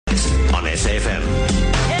SAFM.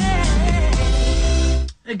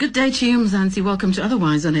 A good day to you, Mzansi. Welcome to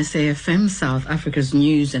Otherwise on SAFM, South Africa's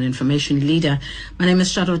news and information leader. My name is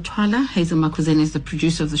TAUATSOALA. Hazel Makwazeni is the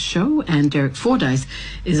producer of the show, and Derek Fordyce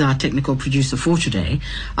is our technical producer for today.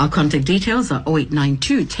 Our contact details are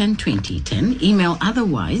 0892 1020 10. Email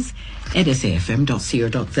otherwise at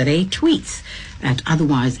safm.co.za. Tweets at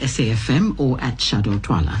otherwise SAFM or at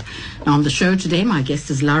TAUATSOALA. Now on the show today, my guest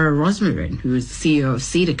is LARA ROSMARIN, who is the CEO of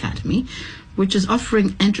Seed Academy, which is offering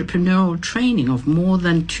entrepreneurial training of more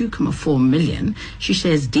than 2.4 million. She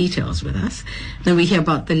shares details with us. Then we hear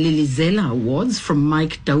about the LILIZELA Awards from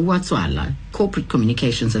TAUATSOALA, Corporate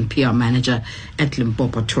Communications and PR Manager at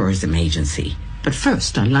Limpopo Tourism Agency. But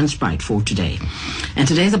first, our lunch bite for today. And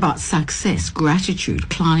today's about success, gratitude,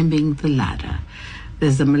 climbing the ladder.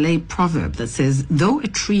 There's a Malay proverb that says, though a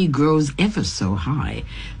tree grows ever so high,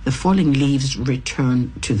 the falling leaves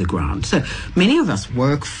return to the ground. So many of us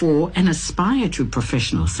work for and aspire to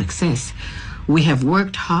professional success. We have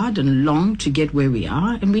worked hard and long to get where we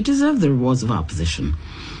are, and we deserve the rewards of our position.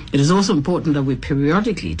 It is also important that we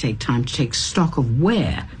periodically take time to take stock of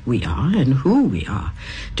where we are and who we are.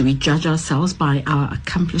 Do we judge ourselves by our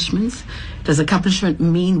accomplishments? Does accomplishment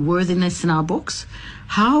mean worthiness in our books?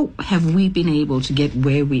 How have we been able to get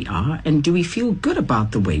where we are, and do we feel good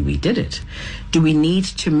about the way we did it? Do we need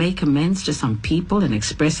to make amends to some people and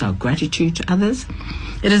express our gratitude to others?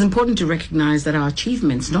 It is important to recognize that our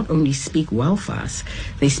achievements not only speak well for us,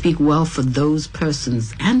 they speak well for those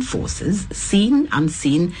persons and forces, seen,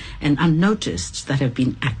 unseen, and unnoticed, that have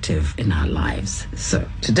been active in our lives. So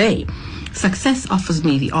today, success offers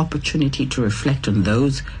me the opportunity to reflect on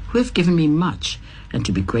those who have given me much and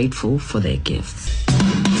to be grateful for their gifts.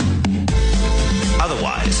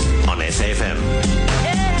 Otherwise on SAFM.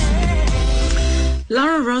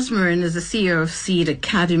 LARA ROSMARIN is the CEO of Seed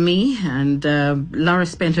Academy, and LARA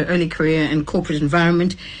spent her early career in corporate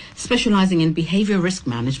environment, specializing in behavior risk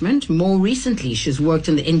management. More recently, she's worked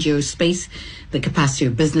in the NGO space, the capacity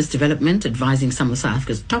of business development, advising some of South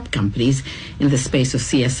Africa's top companies in the space of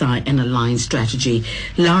CSI and aligned strategy.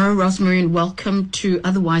 LARA ROSMARIN, welcome to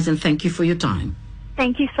Otherwise, and thank you for your time.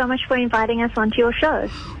 Thank you so much for inviting us onto your show.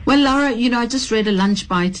 Well, Lara, I just read a lunch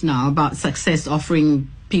bite now about success offering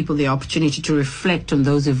people the opportunity to reflect on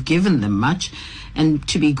those who've given them much and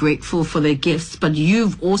to be grateful for their gifts. But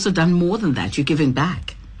you've also done more than that. You're giving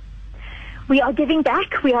back. We are giving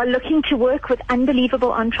back. We are looking to work with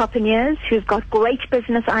unbelievable entrepreneurs who've got great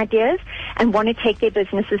business ideas and want to take their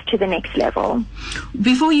businesses to the next level.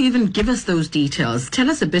 Before you even give us those details, tell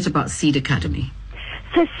us a bit about Seed Academy.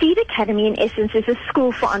 So Seed Academy, in essence, is a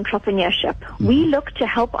school for entrepreneurship. We look to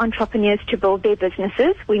help entrepreneurs to build their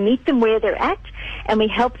businesses. We meet them where they're at, and we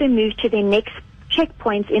help them move to their next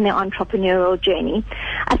checkpoints in their entrepreneurial journey.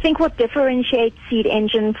 I think what differentiates Seed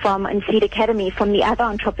Engine and Seed Academy from the other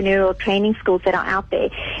entrepreneurial training schools that are out there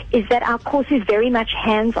is that our course is very much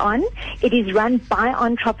hands-on. It is run by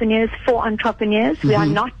entrepreneurs for entrepreneurs. We are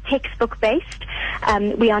not textbook-based.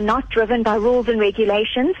 We are not driven by rules and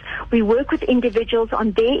regulations. We work with individuals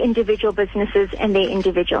on their individual businesses and their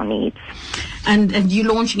individual needs. And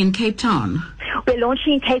you're launching in Cape Town? We're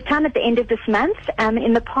launching in Cape Town at the end of this month.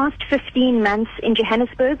 In the past 15 months in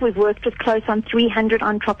Johannesburg, we've worked with close on 300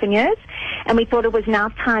 entrepreneurs, and we thought it was now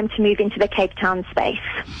time to move into the Cape Town space.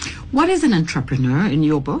 What is an entrepreneur in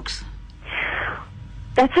your books?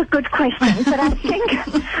 That's a good question, but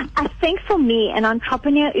I think for me, an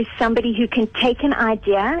entrepreneur is somebody who can take an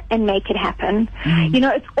idea and make it happen.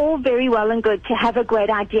 It's all very well and good to have a great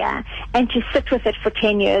idea and to sit with it for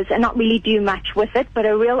 10 years and not really do much with it, but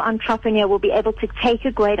a real entrepreneur will be able to take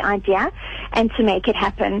a great idea and to make it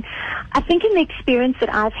happen. I think in the experience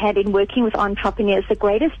that I've had in working with entrepreneurs, the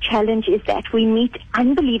greatest challenge is that we meet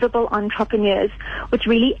unbelievable entrepreneurs with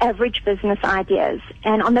really average business ideas.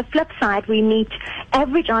 And on the flip side, we meet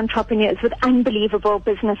average entrepreneurs with unbelievable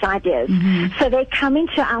business ideas. So they come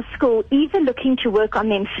into our school either looking to work on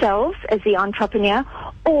themselves as the entrepreneur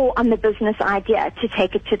or on the business idea to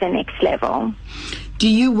take it to the next level. Do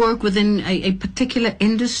you work within a particular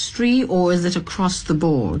industry, or is it across the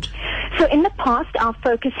board? So in the past, our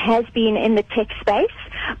focus has been in the tech space,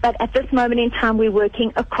 but at this moment in time, we're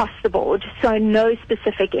working across the board, so no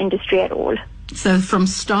specific industry at all. So from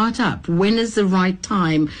startup, when is the right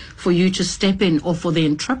time for you to step in, or for the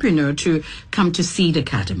entrepreneur to come to Seed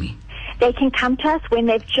Academy? They can come to us when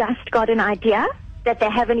they've just got an idea that they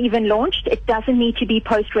haven't even launched. It doesn't need to be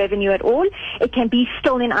post-revenue at all. It can be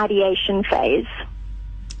still in ideation phase.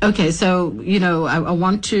 Okay, so, I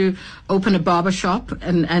want to open a barber shop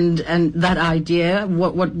and that idea,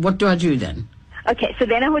 what do I do then? Okay, so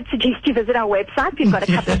then I would suggest you visit our website. We've got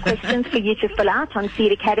a couple of questions for you to fill out on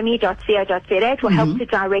seedacademy.co.za. It will help to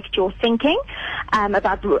direct your thinking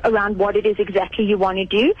around what it is exactly you want to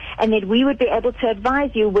do, and then we would be able to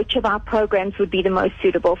advise you which of our programs would be the most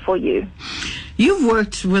suitable for you. You've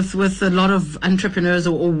worked with a lot of entrepreneurs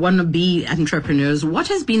or wannabe entrepreneurs. What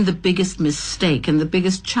has been the biggest mistake and the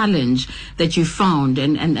biggest challenge that you found?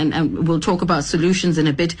 And we'll talk about solutions in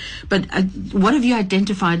a bit. But what have you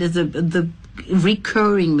identified as the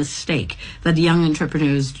recurring mistake that young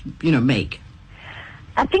entrepreneurs, make?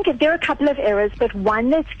 I think there are a couple of errors, but one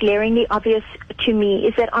that's glaringly obvious to me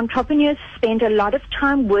is that entrepreneurs spend a lot of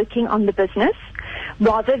time working on the business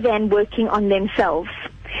rather than working on themselves.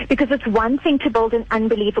 Because it's one thing to build an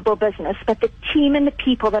unbelievable business, but the team and the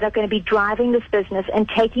people that are going to be driving this business and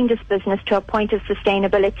taking this business to a point of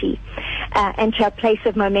sustainability and to a place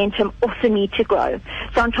of momentum also need to grow.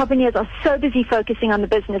 So entrepreneurs are so busy focusing on the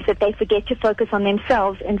business that they forget to focus on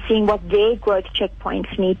themselves and seeing what their growth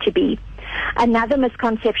checkpoints need to be. Another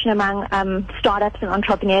misconception among startups and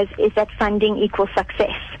entrepreneurs is that funding equals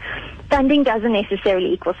success. Funding doesn't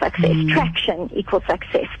necessarily equal success. Traction equals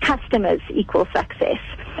success. Customers equal success.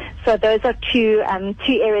 So those are two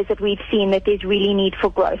areas that we've seen that there's really need for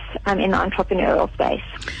growth in the entrepreneurial space.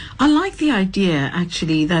 I like the idea,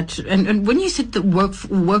 actually, that, and when you said that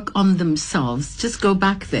work on themselves, just go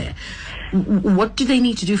back there. What do they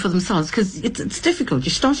need to do for themselves? Because it's difficult.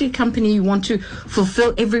 You start your company, you want to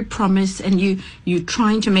fulfill every promise, and you're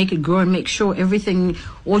trying to make it grow and make sure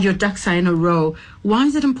all your ducks are in a row. Why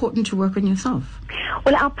is it important to work on yourself?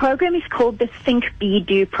 Well, our program is called the Think, Be,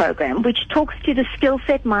 Do program, which talks to the skill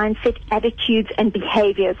set, mindset, attitudes, and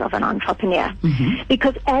behaviors of an entrepreneur.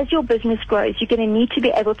 Because as your business grows, you're going to need to be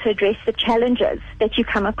able to address the challenges that you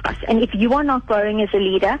come across. And if you are not growing as a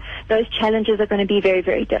leader, those challenges are going to be very,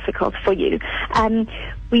 very difficult for you.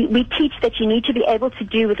 We teach that you need to be able to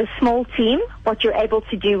do with a small team what you're able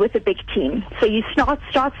to do with a big team. So you start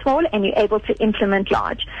small and you're able to implement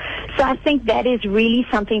large. So I think that is really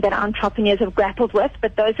something that entrepreneurs have grappled with,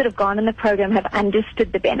 but those that have gone in the program have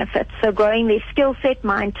understood the benefits. So growing their skill set,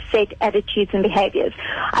 mindset, attitudes, and behaviors.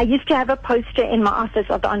 I used to have a poster in my office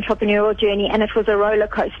of the entrepreneurial journey, and it was a roller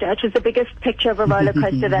coaster. It was the biggest picture of a roller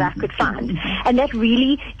coaster that I could find. And that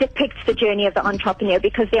really depicts the journey of the entrepreneur,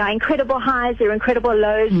 because there are incredible highs, there are incredible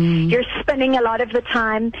lows. You're spinning a lot of the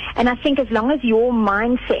time. And I think as long as your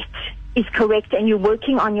mindset is correct and you're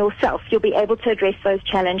working on yourself, you'll be able to address those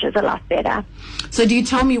challenges a lot better. So do you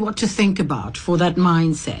tell me what to think about for that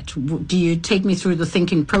mindset? Do you take me through the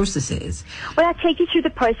thinking processes? Well, I take you through the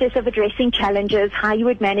process of addressing challenges, how you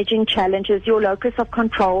would managing challenges, your locus of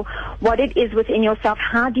control, what it is within yourself,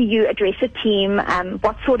 how do you address a team,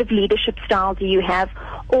 what sort of leadership style do you have.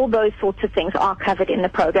 All those sorts of things are covered in the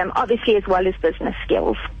program, obviously, as well as business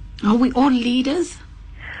skills. Are we all leaders,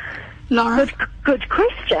 Lara? Good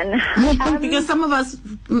question. Because some of us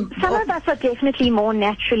are definitely more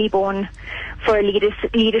naturally born for a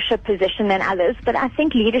leadership position than others, but I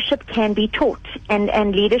think leadership can be taught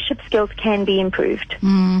and leadership skills can be improved.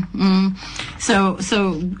 So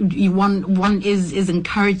one is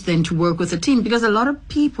encouraged then to work with a team, because a lot of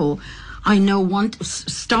people I know want to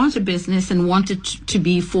start a business and want it to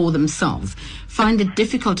be for themselves, find it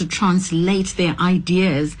difficult to translate their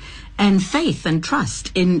ideas and faith and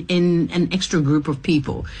trust in an extra group of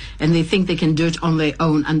people, and they think they can do it on their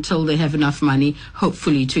own until they have enough money,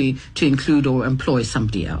 hopefully to include or employ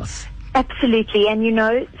somebody else. Absolutely.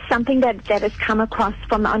 And something that has come across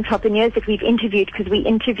from the entrepreneurs that we've interviewed, because we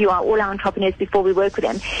interview all our entrepreneurs before we work with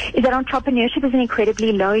them, is that entrepreneurship is an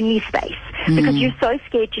incredibly lonely space, because you're so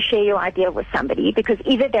scared to share your idea with somebody, because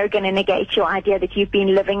either they're going to negate your idea that you've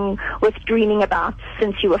been living with, dreaming about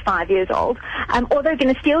since you were 5 years old, or they're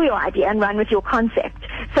going to steal your idea and run with your concept.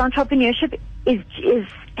 So entrepreneurship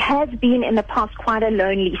has been in the past quite a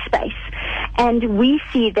lonely space. And we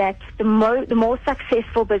see that the more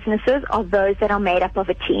successful businesses are those that are made up of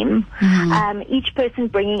a team. Each person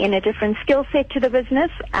bringing in a different skill set to the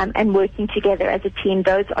business and working together as a team.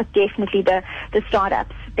 Those are definitely the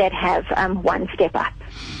startups that have one step up.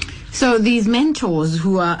 So these mentors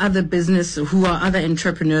who are other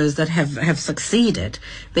entrepreneurs that have succeeded,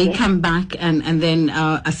 they come back and then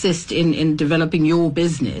assist in developing your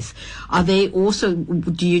business. Are they also,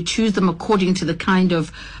 do you choose them according to the kind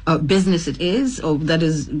of business it is, or that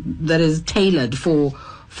is tailored for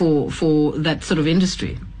that sort of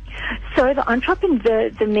industry? So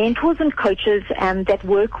the mentors and coaches that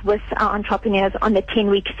work with our entrepreneurs on the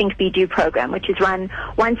 10-week Think Be Do program, which is run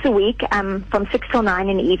once a week from 6 till 9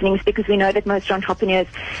 in the evenings, because we know that most entrepreneurs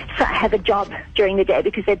have a job during the day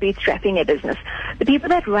because they're bootstrapping their business. The people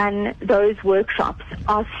that run those workshops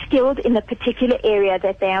are skilled in the particular area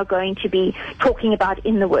that they are going to be talking about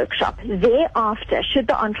in the workshop. Thereafter, should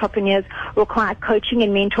the entrepreneurs require coaching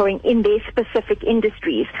and mentoring in their specific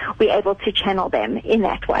industries, we're able to channel them in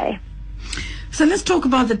that way. So let's talk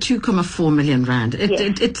about the 2.4 million rand.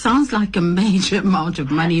 It sounds like a major amount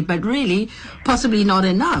of money, but really possibly not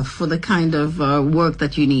enough for the kind of work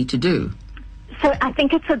that you need to do. So I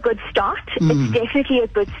think it's a good start. It's definitely a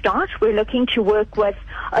good start. We're looking to work with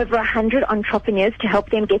over 100 entrepreneurs to help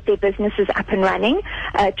them get their businesses up and running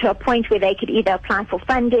to a point where they could either apply for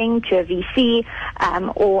funding to a VC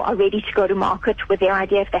or are ready to go to market with their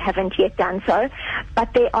idea if they haven't yet done so.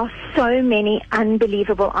 But there are so many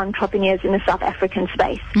unbelievable entrepreneurs in the South African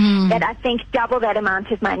space that I think double that amount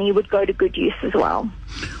of money would go to good use as well.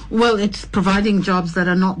 Well, it's providing jobs that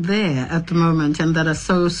are not there at the moment and that are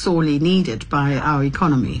so sorely needed by our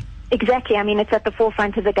economy. Exactly. I mean, it's at the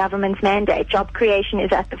forefront of the government's mandate. Job creation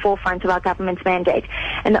is at the forefront of our government's mandate.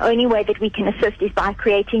 And the only way that we can assist is by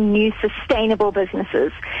creating new sustainable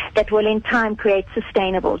businesses that will in time create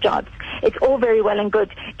sustainable jobs. It's all very well and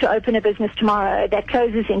good to open a business tomorrow that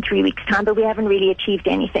closes in 3 weeks' time, but we haven't really achieved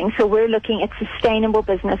anything. So we're looking at sustainable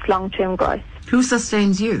business, long-term growth. Who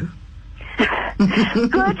sustains you?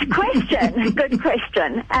 Good question. Good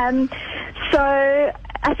question. So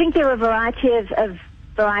I think there are a variety of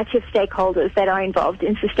stakeholders that are involved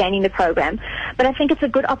in sustaining the program. But I think it's a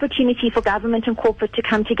good opportunity for government and corporate to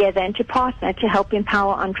come together and to partner to help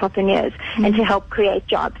empower entrepreneurs and to help create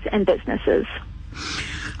jobs and businesses.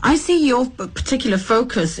 I see your particular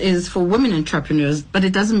focus is for women entrepreneurs, but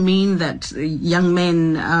it doesn't mean that young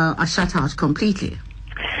men are shut out completely.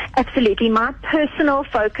 Absolutely. My personal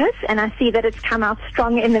focus, and I see that it's come out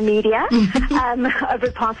strong in the media over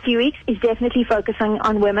the past few weeks, is definitely focusing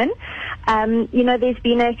on women. There's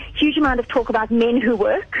been a huge amount of talk about men who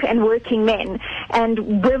work and working men,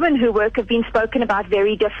 and women who work have been spoken about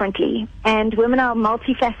very differently. And women are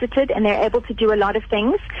multifaceted and they're able to do a lot of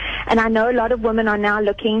things. And I know a lot of women are now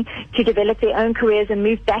looking to develop their own careers and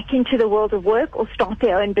move back into the world of work or start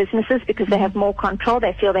their own businesses because they have more control.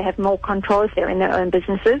 They feel they have more control if they're in their own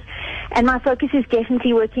businesses. And my focus is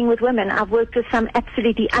definitely working with women. I've worked with some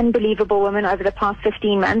absolutely unbelievable women over the past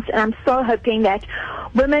 15 months, and I'm so hoping that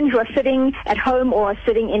women who are sitting at home or are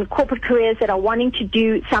sitting in corporate careers that are wanting to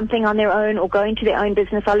do something on their own or go into their own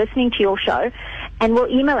business are listening to your show and will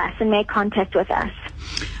email us and make contact with us.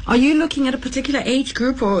 Are you looking at a particular age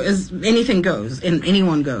group, or is anything goes and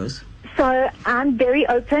anyone goes? So I'm very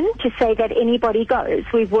open to say that anybody goes.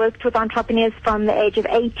 We've worked with entrepreneurs from the age of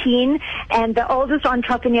 18, and the oldest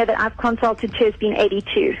entrepreneur that I've consulted to has been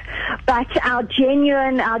 82. But our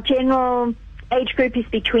general age group is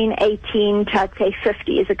between 18 to, I'd say,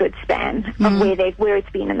 50 is a good span of where it's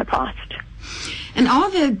been in the past. And are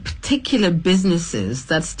there particular businesses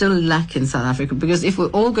that still lack in South Africa? Because if we're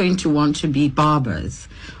all going to want to be barbers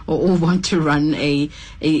or all want to run a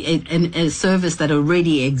service that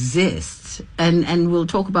already exists, and we'll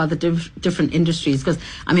talk about the different industries, because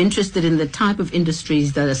I'm interested in the type of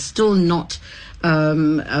industries that are still not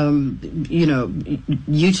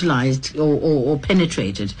utilized or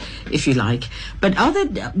penetrated, if you like. But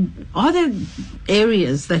are there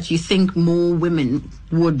areas that you think more women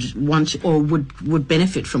would want or would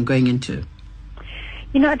benefit from going into?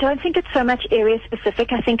 I don't think it's so much area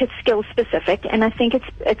specific. I think it's skill specific, and I think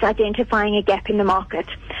it's identifying a gap in the market.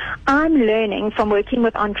 I'm learning from working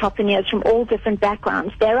with entrepreneurs from all different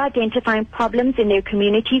backgrounds. They're identifying problems in their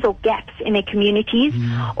communities or gaps in their communities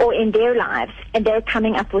or in their lives, and they're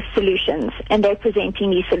coming up with solutions, and they're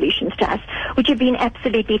presenting these solutions to us, which have been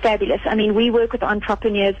absolutely fabulous. I mean, we work with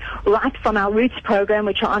entrepreneurs right from our Roots program,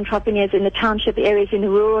 which are entrepreneurs in the township areas, in the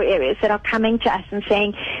rural areas, that are coming to us and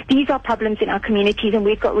saying, these are problems in our communities, and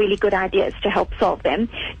we've got really good ideas to help solve them,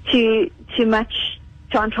 to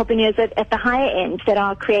entrepreneurs at the higher end that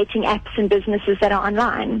are creating apps and businesses that are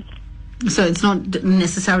online. So it's not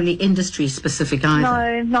necessarily industry specific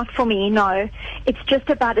either? No, not for me, no. It's just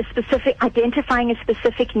about identifying a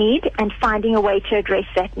specific need and finding a way to address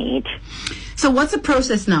that need. So what's the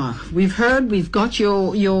process now? We've got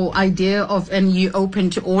your idea and you're open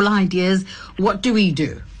to all ideas. What do we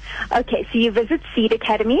do? Okay, so you visit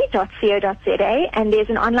seedacademy.co.za, and there's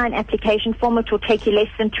an online application form which will take you less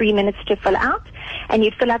than 3 minutes to fill out. And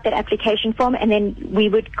you'd fill out that application form, and then we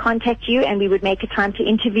would contact you and we would make a time to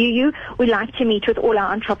interview you. We like to meet with all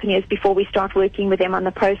our entrepreneurs before we start working with them on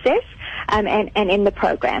the process and in the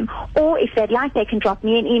program. Or if they'd like, they can drop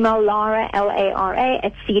me an email, Lara, Lara,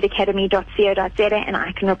 at seedacademy.co.za, and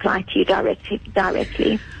I can reply to you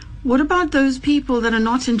directly. What about those people that are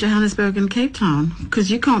not in Johannesburg and Cape Town?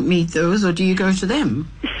 Because you can't meet those, or do you go to them?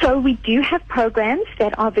 So we do have programs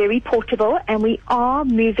that are very portable, and we are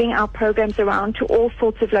moving our programs around to all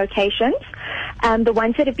sorts of locations. The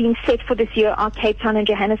ones that have been set for this year are Cape Town and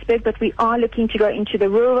Johannesburg, but we are looking to go into the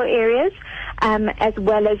rural areas as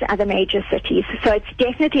well as other major cities. So it's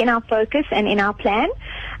definitely in our focus and in our plan.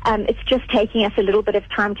 It's just taking us a little bit of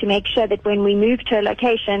time to make sure that when we move to a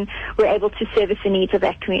location, we're able to service the needs of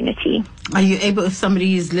that community. Are you able, if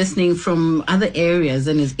somebody is listening from other areas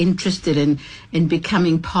and is interested in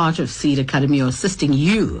becoming part of Seed Academy or assisting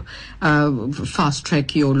you fast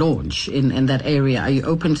track your launch in that area, are you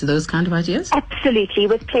open to those kind of ideas? Absolutely,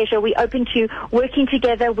 with pleasure. We're open to working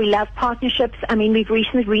together. We love partnerships. I mean, we've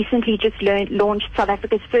recently just launched South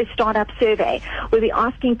Africa's first startup survey, where we're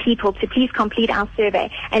asking people to please complete our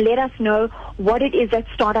survey and let us know what it is that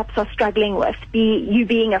startups are struggling with. You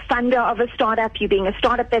being a funder of a startup, you being a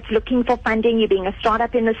startup that's looking for funding, you being a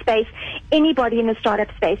startup in the space, anybody in the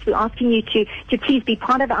startup space, we're asking you to please be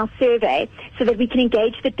part of our survey so that we can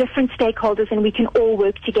engage the different stakeholders and we can all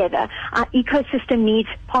work together. Our ecosystem needs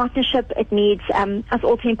partnership. It needs us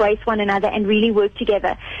all to embrace one another and really work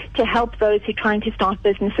together to help those who are trying to start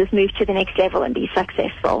businesses move to the next level and be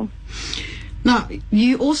successful. Now,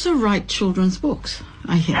 you also write children's books,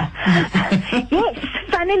 I hear. Yes,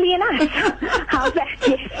 funnily enough. How's that?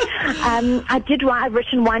 Yes. I've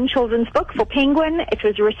written one children's book for Penguin. It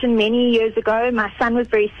was written many years ago. My son was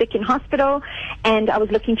very sick in hospital, and I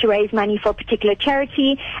was looking to raise money for a particular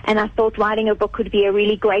charity, and I thought writing a book would be a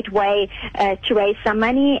really great way to raise some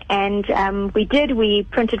money, and we did. We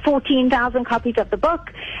printed 14,000 copies of the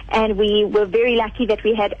book, and we were very lucky that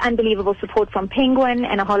we had unbelievable support from Penguin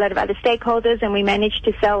and a whole lot of other stakeholders, and we managed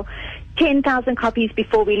to sell 10,000 copies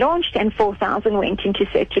before we launched, and 4,000 went into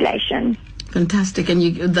circulation. Fantastic. And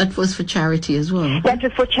that was for charity as well? That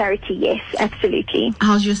was for charity, yes, absolutely.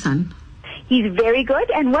 How's your son? He's very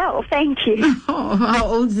good and well, thank you. Oh, how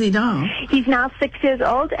old is he now? He's now 6 years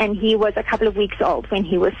old, and he was a couple of weeks old when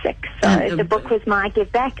he was 6. So the book was my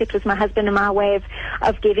give back. It was my husband and my way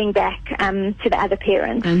of giving back to the other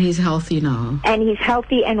parents. And he's healthy now? And he's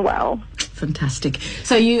healthy and well. Fantastic.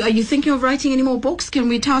 So are you thinking of writing any more books? Can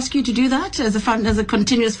we task you to do that as a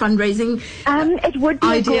continuous fundraising it would be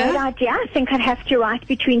idea? A great idea. I think I'd have to write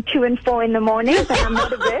between 2 and 4 in the morning, but I'm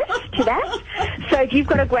not averse to that. So if you've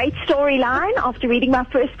got a great storyline after reading my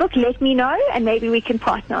first book, let me know, and maybe we can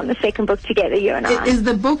partner on the second book together, you and I. Is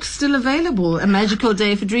the book still available, A Magical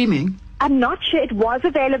Day for Dreaming? I'm not sure. It was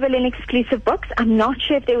available in exclusive books. I'm not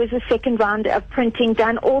sure if there was a second round of printing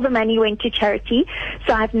done. All the money went to charity.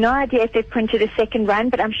 So I have no idea if they've printed a second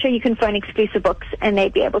run, but I'm sure you can phone exclusive books and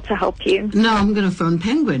they'd be able to help you. No, I'm going to phone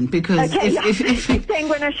Penguin, because if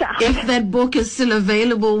Penguin or Shark. If that book is still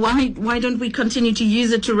available, why don't we continue to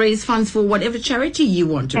use it to raise funds for whatever charity you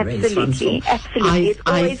want to raise funds for? Absolutely. It's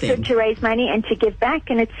always good to raise money and to give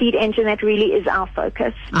back, and it's Seed Engine that really is our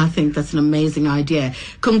focus. I think that's an amazing idea.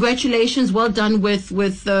 Congratulations. Well done with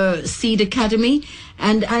Seed Academy,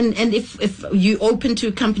 and if you open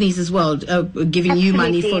to companies as well, giving you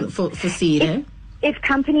money for Seed. If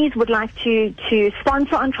companies would like to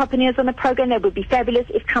sponsor entrepreneurs on the program, that would be fabulous.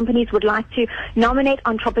 If companies would like to nominate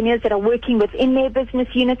entrepreneurs that are working within their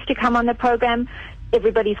business units to come on the program,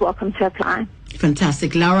 everybody's welcome to apply.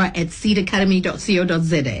 Fantastic. Lara at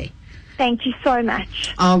seedacademy.co.za. Thank you so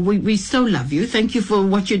much. We so love you. Thank you for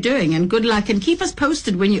what you're doing, and good luck. And keep us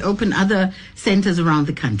posted when you open other centers around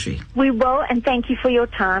the country. We will, and thank you for your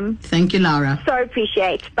time. Thank you, Lara. So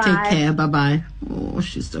appreciate. Bye. Take care. Bye-bye. Oh,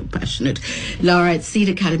 she's so passionate. Lara at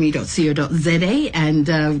seedacademy.co.za, and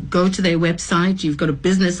go to their website. You've got a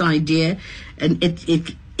business idea, and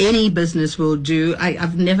it any business will do.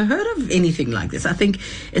 I've never heard of anything like this. I think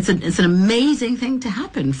it's an amazing thing to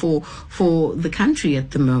happen for the country at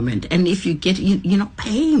the moment. And if you get, you're not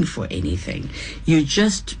paying for anything. You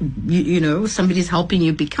just, somebody's helping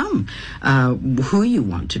you become who you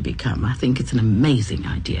want to become. I think it's an amazing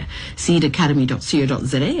idea.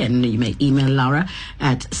 seedacademy.co.za, and you may email Lara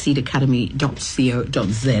at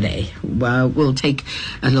seedacademy.co.za. Well, we'll take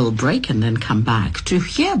a little break and then come back to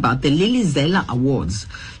hear about the LILIZELA Awards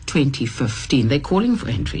 2015. They're calling for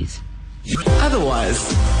entries.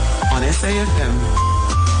 Otherwise, on SAFM.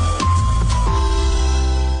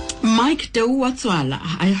 Mike TAUATSOALA.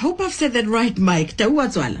 I hope I've said that right, Mike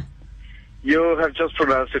TAUATSOALA. You have just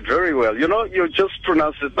pronounced it very well. You know, you just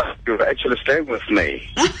pronounced it, but you're actually staying with me.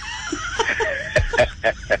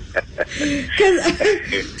 Because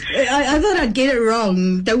I thought I'd get it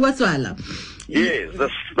wrong. TAUATSOALA. Yes,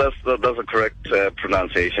 that's a correct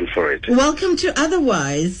pronunciation for it. Welcome to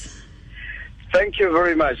Otherwise. Thank you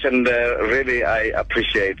very much, and really I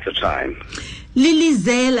appreciate the time.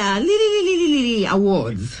 LILIZELA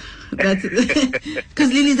Awards. That's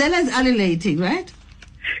because LILIZELA is allilating, right?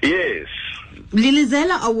 Yes.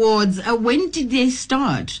 LILIZELA Awards. When did they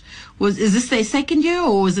start? Is this their second year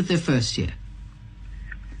or was it their first year?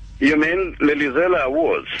 You mean LILIZELA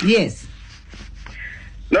Awards? Yes.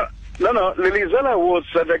 No. LILIZELA Awards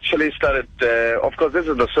have actually started, of course, this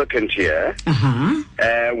is the second year. Uh-huh.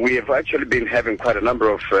 We have actually been having quite a number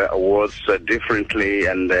of awards differently,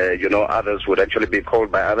 and, others would actually be called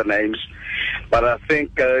by other names. But I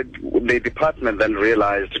think the department then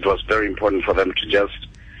realized it was very important for them to just,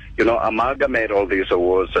 amalgamate all these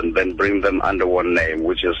awards and then bring them under one name,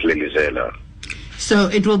 which is LILIZELA. So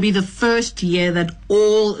it will be the first year that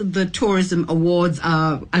all the tourism awards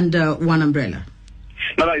are under one umbrella.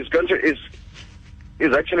 No, it's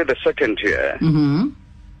actually the second year. Mm-hmm.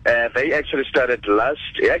 They actually started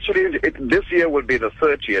this year will be the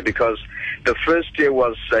third year, because the first year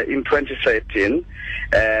was in 2013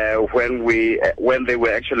 when they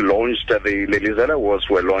were actually launched. The LILIZELA Awards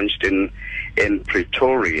were launched in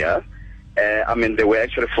Pretoria. They were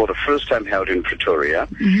actually for the first time held in Pretoria,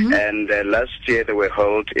 mm-hmm. and last year they were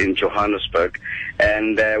held in Johannesburg,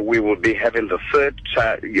 and we will be having the third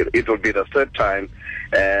time. It will be the third time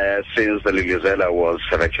since the LILIZELA Awards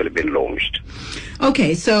have actually been launched.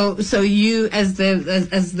 Okay, so you as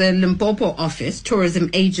the Limpopo office tourism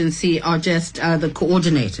agency are just the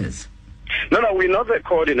coordinators. No, we're not the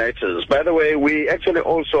coordinators. By the way, we actually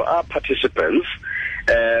also are participants.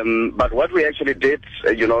 But what we actually did,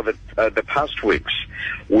 the past weeks,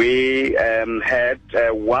 we had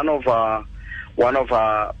one of our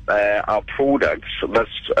products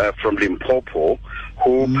that's from Limpopo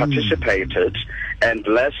who participated, and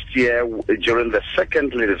last year during the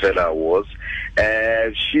second LILIZELA Awards,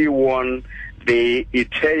 she won the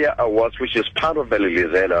ITEA Awards, which is part of the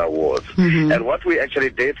LILIZELA Awards. Mm-hmm. And what we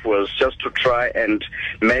actually did was just to try and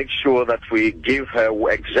make sure that we give her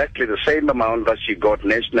exactly the same amount that she got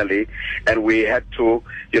nationally, and we had to,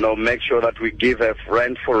 make sure that we give her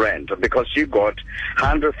rand for rand, because she got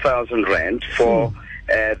 100,000 rand for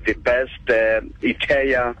the best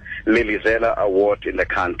ITEA LILIZELA Award in the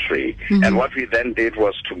country. Mm-hmm. And what we then did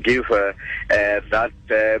was to give her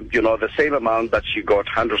the same amount that she got,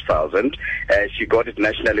 100,000. She got it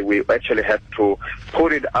nationally. We actually had to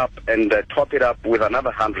put it up and top it up with another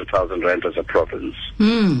 100,000 rand as a province.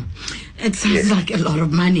 It sounds like a lot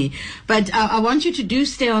of money. But I want you to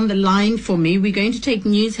stay on the line for me. We're going to take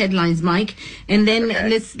news headlines, Mike, and then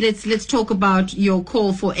let's talk about your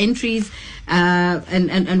call for entries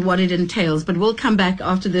and what it entails. But we'll come back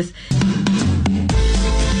after this.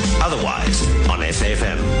 Otherwise on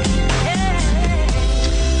SAFM.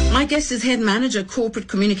 My guest is Head Manager, Corporate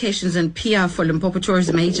Communications and PR for Limpopo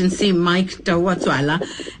Tourism Agency, Mike TAUATSOALA,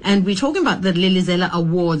 and we're talking about the LILIZELA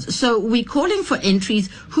Awards. So we're calling for entries.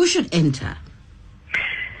 Who should enter?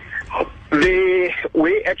 We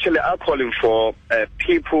actually are calling for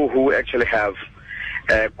people who actually have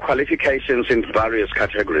qualifications in various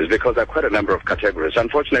categories, because there are quite a number of categories.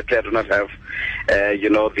 Unfortunately, I do not have,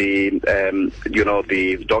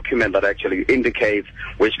 the document that actually indicates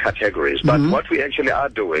which categories. But what we actually are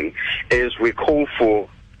doing is we call for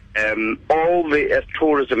all the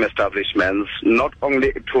tourism establishments, not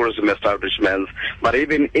only tourism establishments, but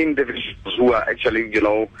even individuals who are actually,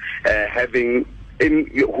 who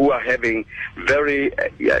are having very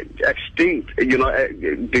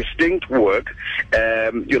distinct work,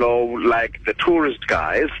 like the tourist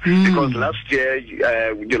guys, because last year,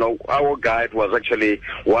 our guide was actually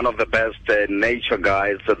one of the best nature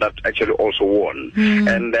guides that actually also won.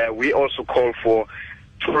 And we also call for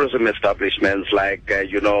tourism establishments like,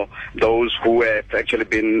 those who have actually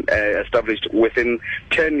been established within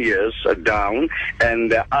 10 years down,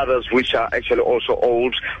 and others which are actually also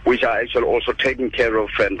old, which are actually also taking care of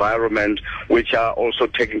environment, which are also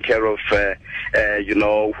taking care of,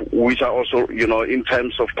 which are also, in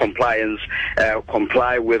terms of compliance,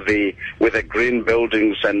 comply with the green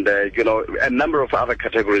buildings and, a number of other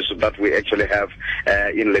categories that we actually have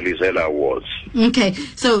in LILIZELA Awards. Okay,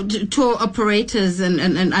 so tour operators and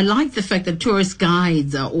And I like the fact that tourist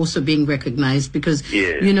guides are also being recognized because,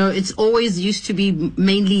 it's always used to be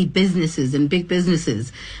mainly businesses and big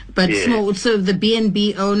businesses. But small, so the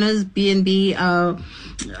B&B owners,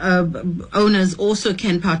 owners also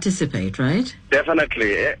can participate, right?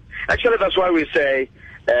 Definitely. Actually, that's why we say,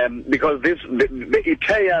 because the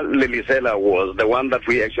Itaya LILIZELA Awards, the one that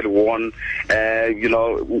we actually won,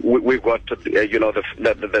 we got,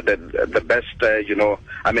 the best,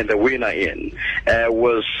 the winner in,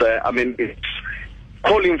 was, it's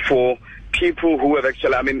calling for people who have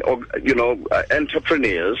actually,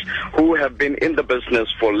 entrepreneurs who have been in the business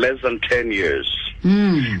for less than 10 years.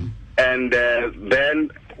 And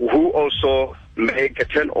then who also make a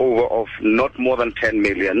turnover of not more than 10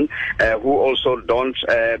 million, who also don't,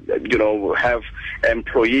 have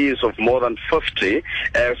employees of more than 50.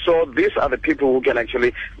 So these are the people who can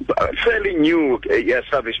actually, fairly new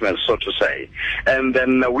establishments, so to say, and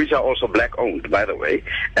then which are also black owned, by the way,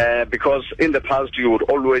 because in the past you would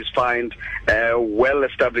always find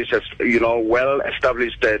well-established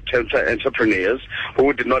entrepreneurs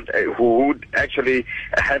who did not, who actually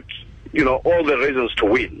had all the reasons to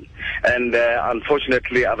win. And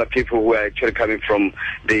unfortunately, other people who are actually coming from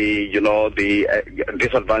the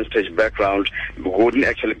disadvantaged background wouldn't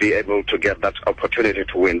actually be able to get that opportunity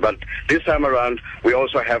to win. But this time around, we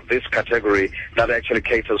also have this category that actually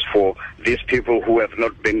caters for these people who have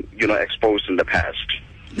not been, exposed in the past.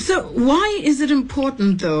 So why is it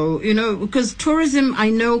important, though? Because tourism, I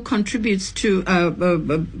know, contributes to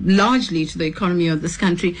largely to the economy of this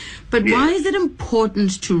country. But why is it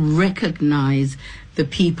important to recognize the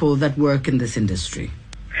people that work in this industry?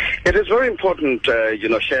 It is very important,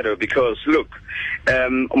 Shadow, because look,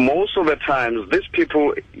 most of the times, these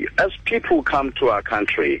people, as people come to our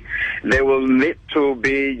country, they will need to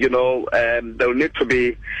be, they'll need to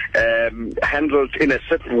be handled in a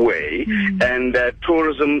certain way, and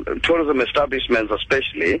tourism establishments,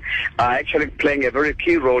 especially, are actually playing a very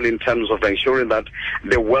key role in terms of ensuring that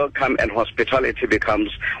the welcome and hospitality becomes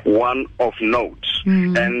one of note,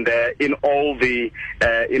 and in all the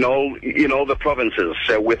provinces,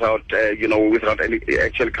 without any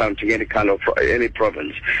actually counting any kind of any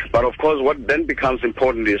province. But of course, what then becomes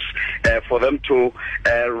important is for them to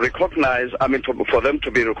recognize. For them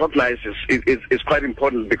to be recognized is quite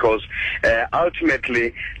important, because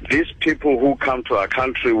ultimately these people who come to our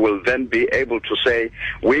country will then be able to say,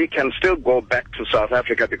 we can still go back to South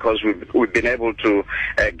Africa because we've been able to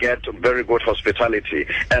get very good hospitality,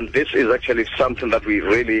 and this is actually something that we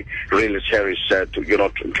really cherish,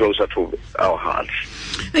 closer to our hearts.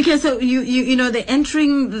 Okay, so they're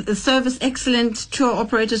entering the service excellent, tour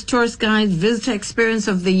operators, tourist guides, visitor experience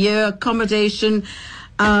of the year, accommodation.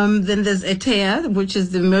 Then there's ETEA, which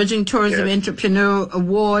is the Emerging Tourism Entrepreneurial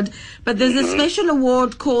Award. But there's a special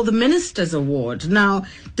award called the Minister's Award. Now,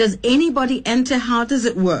 does anybody enter? How does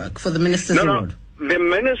it work for the Minister's Award? The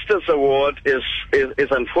Minister's Award is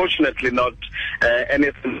unfortunately not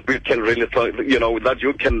anything we can really, that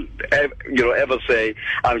you can, ever say,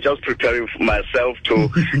 I'm just preparing for myself to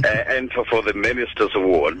enter for the Minister's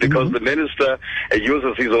Award, because the minister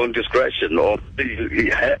uses his own discretion, or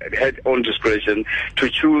had own discretion, to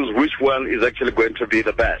choose which one is actually going to be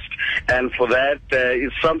the best. And for that,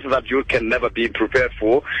 it's something that you can never be prepared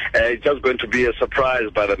for. It's just going to be a surprise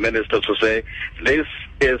by the minister to say, this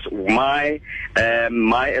is my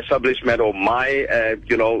establishment, or my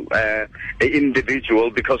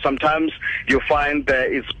individual, because sometimes you find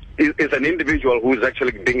it's an individual who is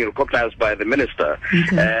actually being recognized by the minister.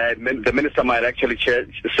 The minister might actually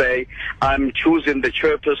say, I'm choosing the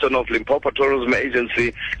chairperson of Limpopo Tourism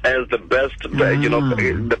Agency as the best,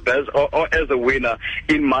 the best, or as the winner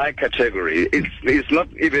in my category. It's not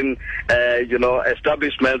even,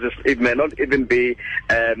 establishments. It may not even be,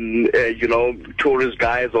 tourist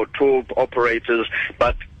guides or tour operators,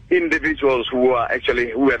 but individuals who have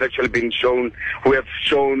actually been shown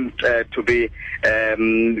to be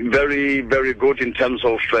very, very good in terms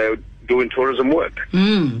of doing tourism work.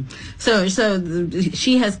 So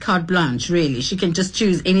she has carte blanche, really. She can just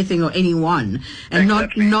choose anything or anyone, and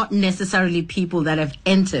not necessarily people that have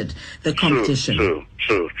entered the competition.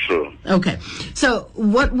 True. Okay. So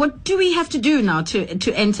what do we have to do now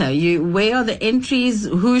to enter? Where are the entries?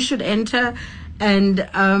 Who should enter? And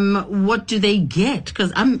what do they get?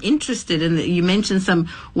 Because I'm interested in. You mentioned some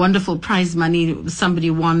wonderful prize money somebody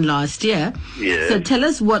won last year. Yeah. So tell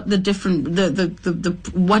us what the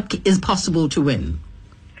what is possible to win.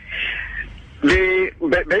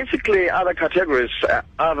 Basically other categories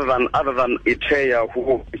other than ITEA,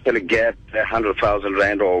 who actually get 100,000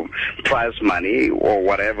 rand or prize money or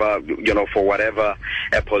whatever, for whatever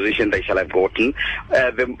position they shall have gotten.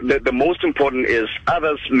 The most important is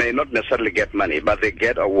others may not necessarily get money, but they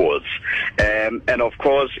get awards. And of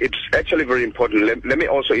course, it's actually very important. Let me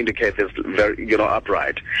also indicate this very,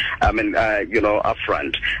 upright.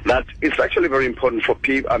 Upfront, that it's actually very important for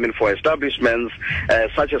people. For establishments,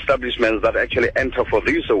 such establishments that actually enter for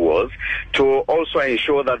these awards, to also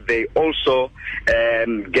ensure that they also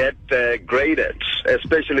get graded,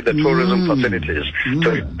 especially the tourism facilities,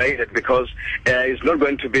 to be graded, because it's not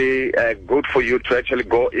going to be good for you to actually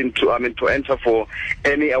go into, to enter for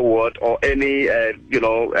any award or any,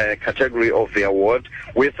 category of the award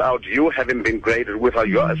without you having been graded, without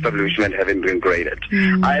your establishment having been graded.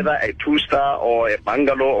 Either a 2-star or a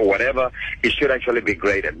bungalow or whatever, it should actually be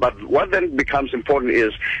graded. But what then becomes important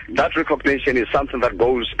is that recognition is something that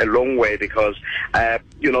goes a long way, because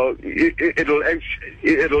it'll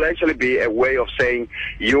actually be a way of saying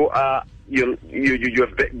you've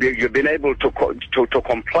been able to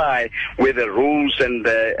comply with the rules and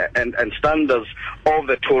standards of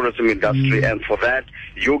the tourism industry, and for that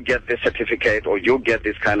you get the certificate or you get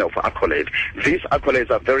this kind of accolade. These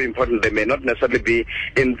accolades are very important. They may not necessarily be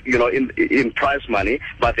in prize money,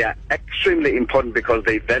 but they are extremely important, because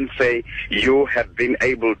they then say you have been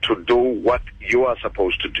able to do what you are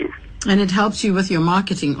supposed to do. And it helps you with your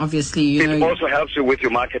marketing, obviously. It also helps you with your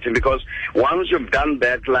marketing, because once you've done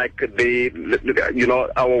that, like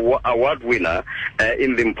our award winner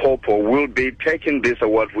in Limpopo will be taking this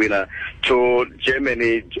award winner to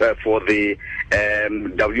Germany for the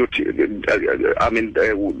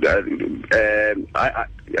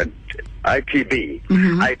ITB,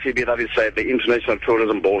 ITB, that is the International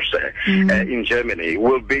Tourism Board in Germany.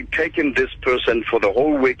 We'll be taking this person for the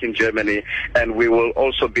whole week in Germany, and we will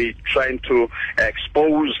also be trying to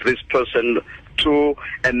expose this person to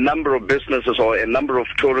a number of businesses or a number of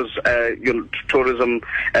tour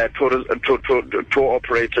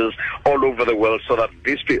operators all over the world, so that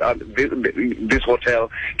this hotel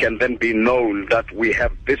can then be known that we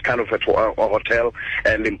have this kind of a hotel,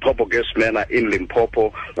 Limpopo Guest Manor in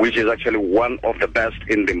Limpopo, which is actually one of the best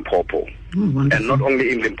in Limpopo. And not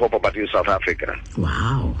only in Limpopo, but in South Africa.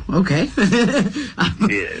 Wow. Okay.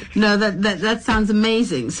 Yes. No, that sounds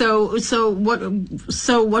amazing. So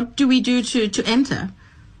what do we do to enter?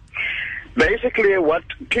 Basically, what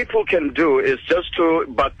people can do is just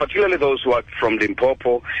but particularly those who are from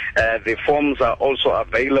Limpopo, the forms are also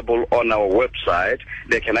available on our website.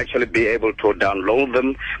 They can actually be able to download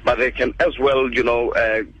them, but they can as well,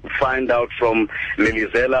 find out from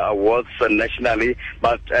LILIZELA Awards nationally.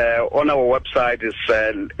 But on our website is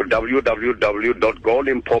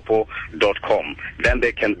www.golimpopo.com. Then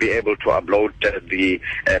they can be able to upload the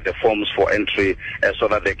forms for entry, so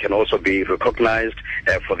that they can also be recognized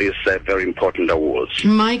for this very important awards.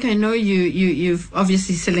 Mike, I know you've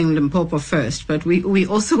obviously selling Limpopo first, but we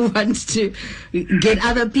also want to get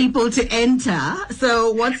other people to enter.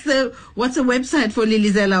 So what's the website for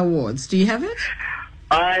LILIZELA Awards? Do you have it?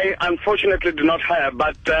 I unfortunately do not have,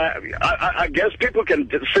 but I guess people can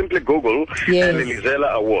simply Google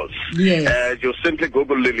LILIZELA Awards. Yes. You simply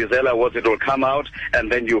Google LILIZELA Awards, it will come out,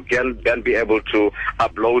 and then you can then be able to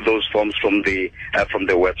upload those forms from the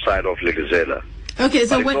website of LILIZELA. Okay,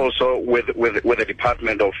 so it's also with the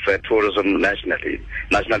Department of Tourism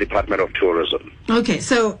National Department of Tourism. Okay,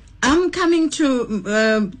 so I'm coming to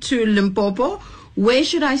Limpopo. Where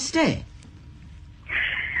should I stay?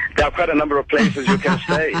 There are quite a number of places you can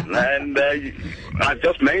stay, and I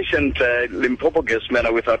just mentioned Limpopo Guest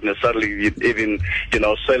Manor without necessarily even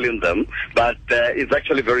selling them, but it's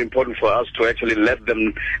actually very important for us to actually let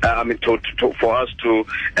them. For us to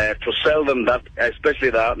sell them, that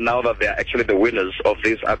especially now that they are actually the winners of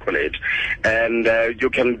this accolade. And you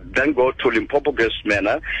can then go to Limpopo Guest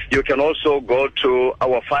Manor. You can also go to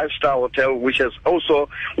our 5-star hotel, which has also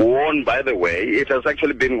won. By the way, it has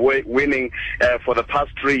actually been winning for the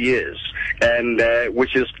past 3 years, and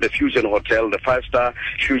which is the Fusion Hotel, the 5-star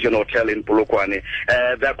Fusion Hotel in Polokwane.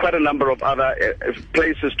 There are quite a number of other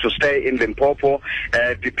places to stay in Limpopo,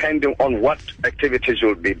 depending on what activities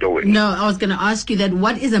you'll be doing. No, I was going to ask you that.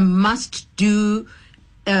 What is a must-do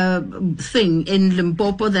thing in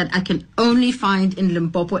Limpopo that I can only find in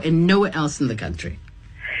Limpopo and nowhere else in the country?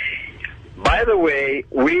 By By the way,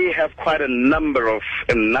 we have quite a number of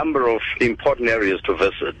important areas to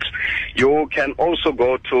visit. You can also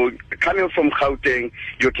go to, coming from Gauteng,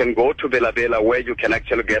 you can go to LILIZELA, where you can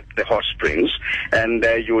actually get the hot springs, and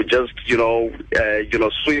you just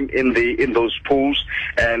swim in those pools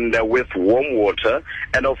and with warm water.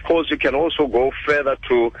 And of course, you can also go further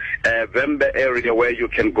to Vembe area, where you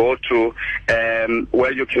can go to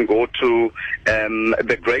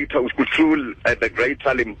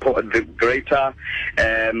the greater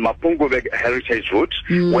Mapungubwe Heritage Route,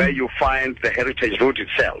 where you find the Heritage Route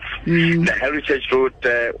itself. The Heritage Route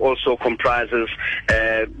also comprises,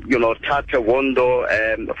 Tata Wondo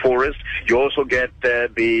Forest. You also get the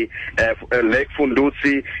Lake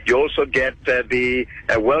Fundutsi. You also get the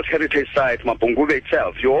World Heritage Site, Mapungubwe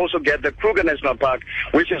itself. You also get the Kruger National Park,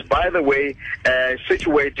 which is, by the way,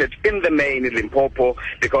 situated in the main in Limpopo,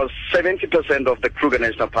 because 70% of the Kruger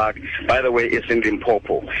National Park, by the way, is in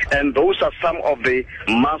Limpopo. And those are some of the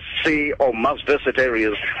must-see or must-visit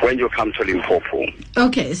areas when you come to Limpopo.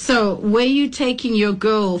 Okay, so where are you taking your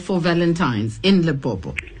girl for Valentine's? In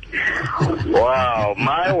Limpopo? Wow,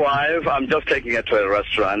 my wife, I'm just taking her to a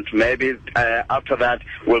restaurant. Maybe after that,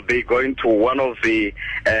 we'll be going to one of the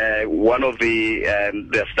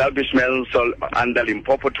establishments under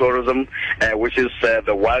Limpopo Tourism, which is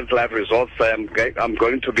the wildlife resorts. We're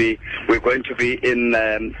going to be in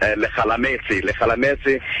Lekhalamesi.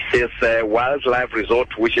 Lekhalamesi is a wildlife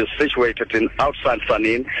resort which is situated in outside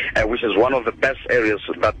Sanin, which is one of the best areas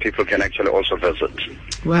that people can actually also visit.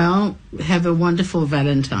 Well, have a wonderful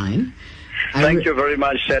Valentine. Thank you very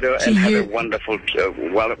much, Shadow, and have a wonderful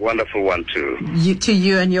one too. To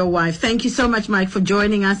you and your wife. Thank you so much, Mike, for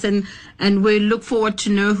joining us, and we look forward to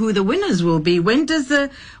know who the winners will be. When does the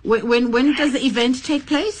event take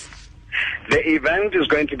place? The event is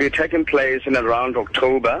going to be taking place in around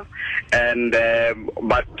October, and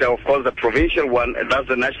but of course the provincial one, that's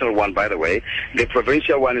the national one, by the way. The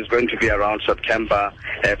provincial one is going to be around September,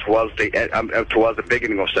 towards the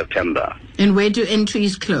beginning of September. And where do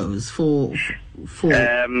entries close for?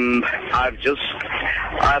 I've just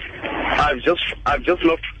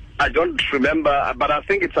looked. I don't remember, but I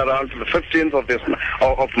think it's around the 15th of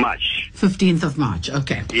March. 15th of March,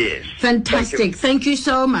 okay. Yes. Fantastic. Thank you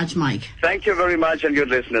so much, Mike. Thank you very much, and your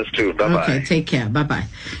listeners too. Bye-bye. Okay, take care. Bye-bye.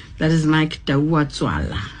 That is Mike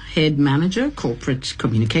TAUATSOALA, Head Manager, Corporate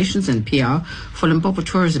Communications and PR for Limpopo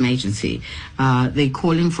Tourism Agency. They're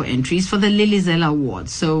calling for entries for the LILIZELA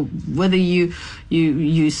Awards. So whether you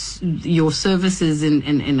use your services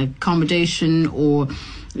in accommodation, or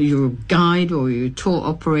you're a guide, or you're a tour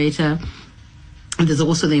operator. And there's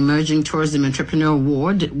also the Emerging Tourism Entrepreneurial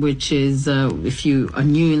Award, which is if you are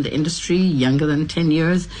new in the industry, younger than 10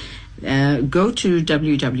 years, go to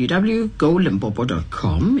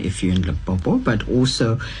www.golimpopo.com if you're in Limpopo, but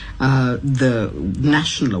also the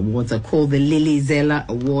national awards are called the LILIZELA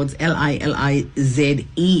Awards, LILIZELA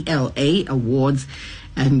Awards,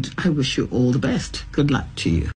 and I wish you all the best. Good luck to you.